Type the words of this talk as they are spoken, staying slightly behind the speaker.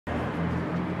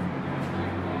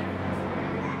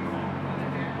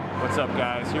What's up,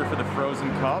 guys? Here for the Frozen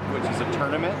Cup, which is a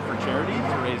tournament for charity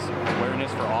to raise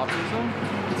awareness for autism.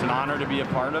 It's an honor to be a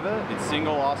part of it. It's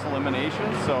single loss elimination,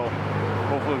 so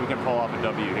hopefully we can pull off a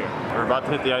W here. We're about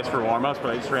to hit the ice for warm-ups,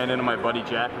 but I just ran into my buddy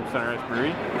Jack from Centene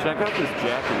Brewery. Check out this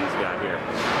jacket he's got here.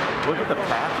 Look at the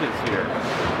patches here.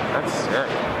 That's sick.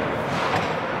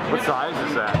 What size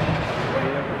is that?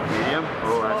 Medium?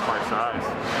 Oh, that's my size.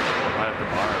 I have to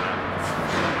borrow that.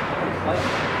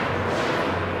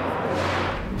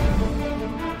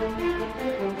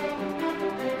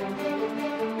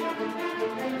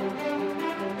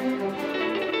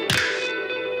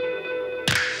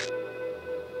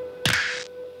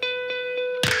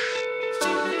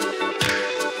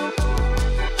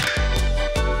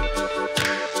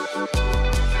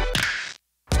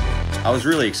 I was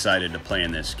really excited to play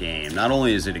in this game. Not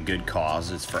only is it a good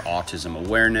cause, it's for autism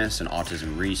awareness and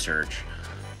autism research,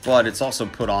 but it's also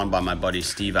put on by my buddy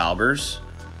Steve Albers,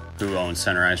 who owns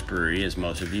Centene Brewery, as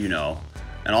most of you know.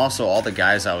 And also all the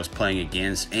guys I was playing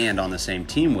against and on the same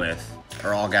team with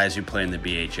are all guys who play in the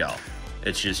BHL.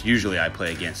 It's just usually I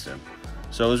play against them.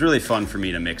 So it was really fun for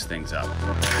me to mix things up.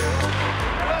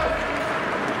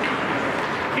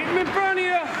 Keep him in front of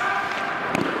you!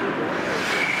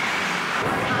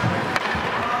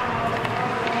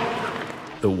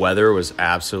 The weather was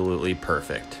absolutely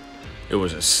perfect. It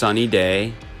was a sunny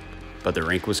day, but the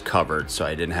rink was covered, so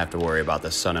I didn't have to worry about the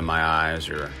sun in my eyes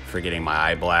or forgetting my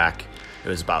eye black. It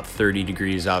was about 30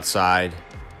 degrees outside.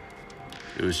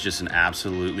 It was just an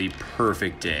absolutely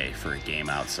perfect day for a game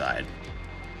outside.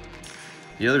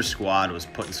 The other squad was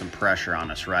putting some pressure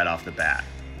on us right off the bat,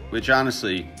 which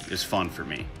honestly is fun for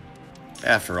me.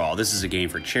 After all, this is a game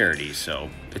for charity,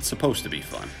 so it's supposed to be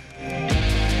fun.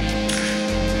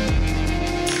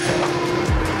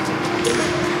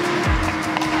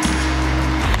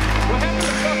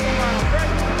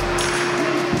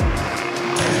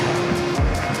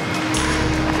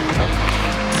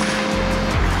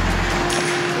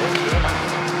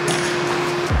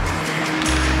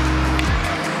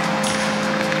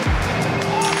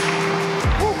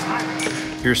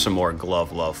 Here's some more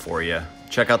glove love for you.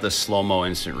 Check out the slow-mo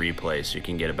instant replay so you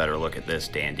can get a better look at this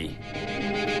dandy.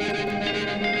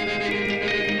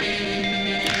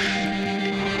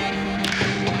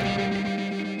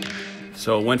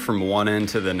 So it went from one end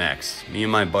to the next. Me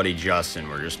and my buddy Justin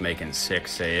were just making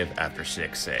 6 save after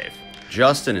 6 save.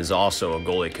 Justin is also a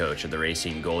goalie coach at the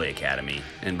Racine Goalie Academy,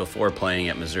 and before playing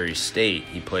at Missouri State,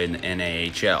 he played in the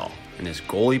NAHL, and his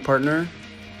goalie partner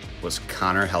was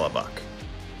Connor Hellebuck.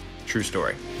 True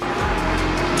story.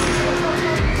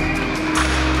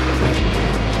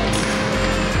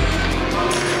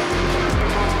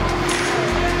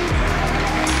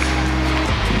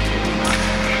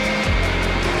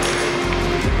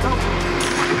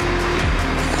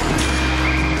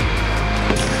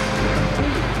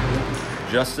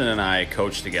 Justin and I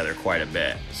coach together quite a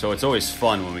bit, so it's always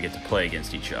fun when we get to play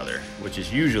against each other, which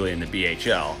is usually in the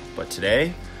BHL, but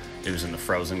today it was in the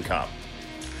Frozen Cup.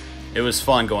 It was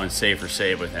fun going save for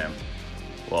save with him.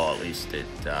 Well, at least it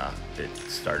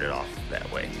started off that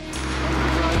way.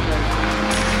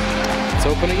 It's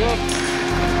opening up.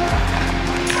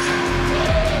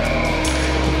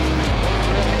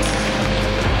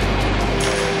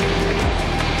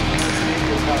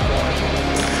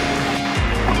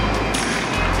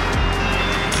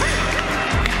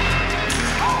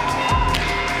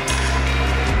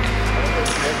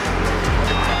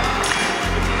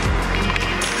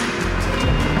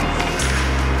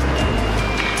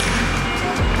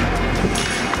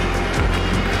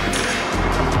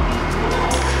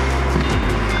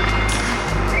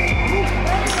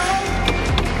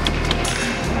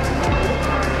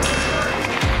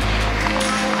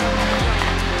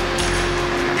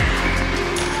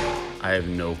 I have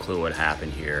no clue what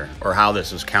happened here or how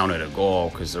this was counted a goal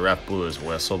because the ref blew his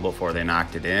whistle before they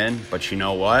knocked it in. But you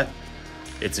know what?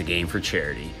 It's a game for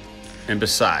charity. And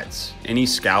besides, any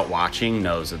scout watching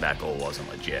knows that that goal wasn't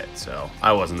legit, so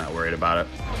I wasn't that worried about it.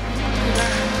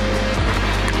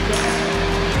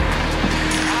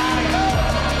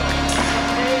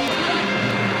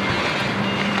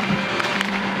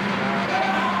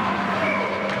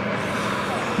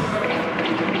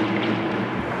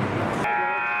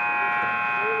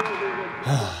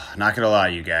 Not gonna lie,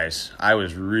 you guys, I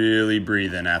was really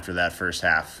breathing after that first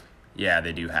half. Yeah,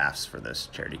 they do halves for this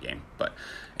charity game. But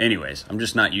anyways, I'm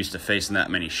just not used to facing that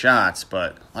many shots.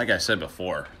 But like I said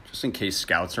before, just in case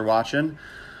scouts are watching,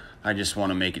 I just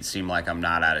want to make it seem like I'm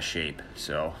not out of shape.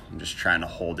 So I'm just trying to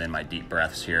hold in my deep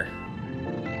breaths here.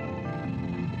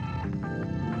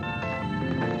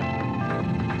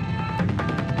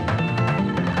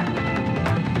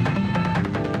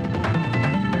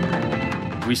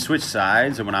 We switched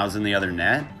sides, and when I was in the other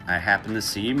net, I happened to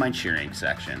see my cheering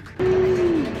section.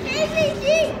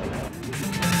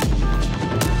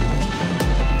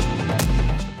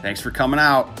 Thanks for coming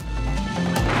out.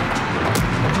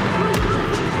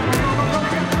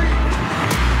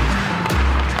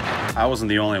 I wasn't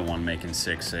the only one making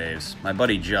 6 saves. My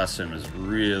buddy Justin was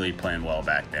really playing well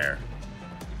back there.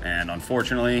 And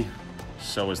unfortunately,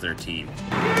 so was their team.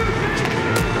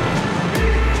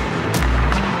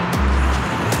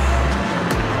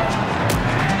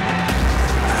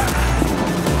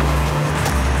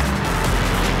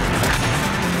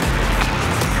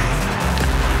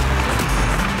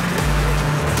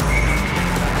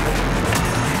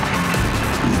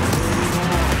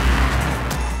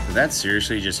 That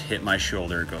seriously just hit my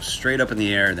shoulder, go straight up in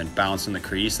the air, then bounce in the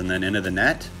crease, and then into the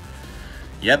net?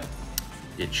 Yep,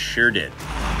 it sure did.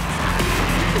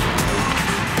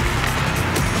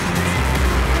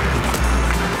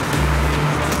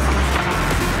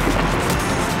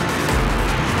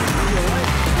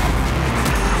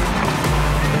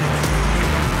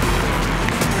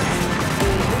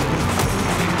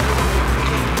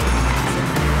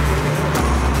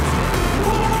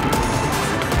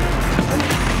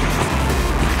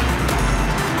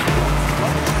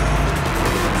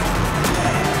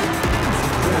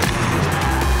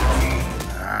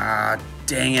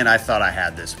 Dang it, I thought I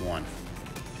had this one.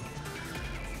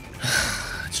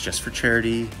 It's just for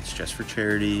charity, it's just for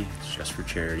charity, it's just for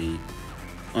charity.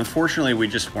 Unfortunately, we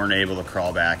just weren't able to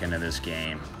crawl back into this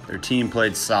game. Their team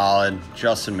played solid.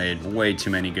 Justin made way too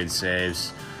many good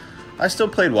saves. I still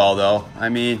played well, though. I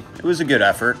mean, it was a good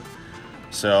effort.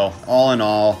 So, all in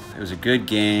all, it was a good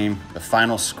game. The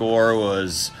final score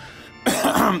was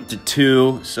to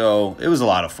 2, so it was a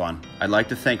lot of fun. I'd like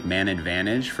to thank Man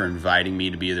Advantage for inviting me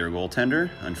to be their goaltender.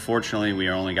 Unfortunately, we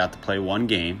only got to play 1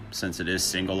 game since it is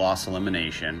single loss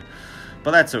elimination,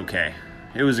 but that's okay.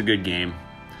 It was a good game.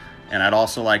 And I'd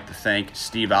also like to thank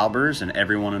Steve Albers and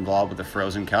everyone involved with the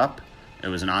Frozen Cup. It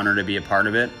was an honor to be a part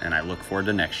of it, and I look forward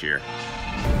to next year.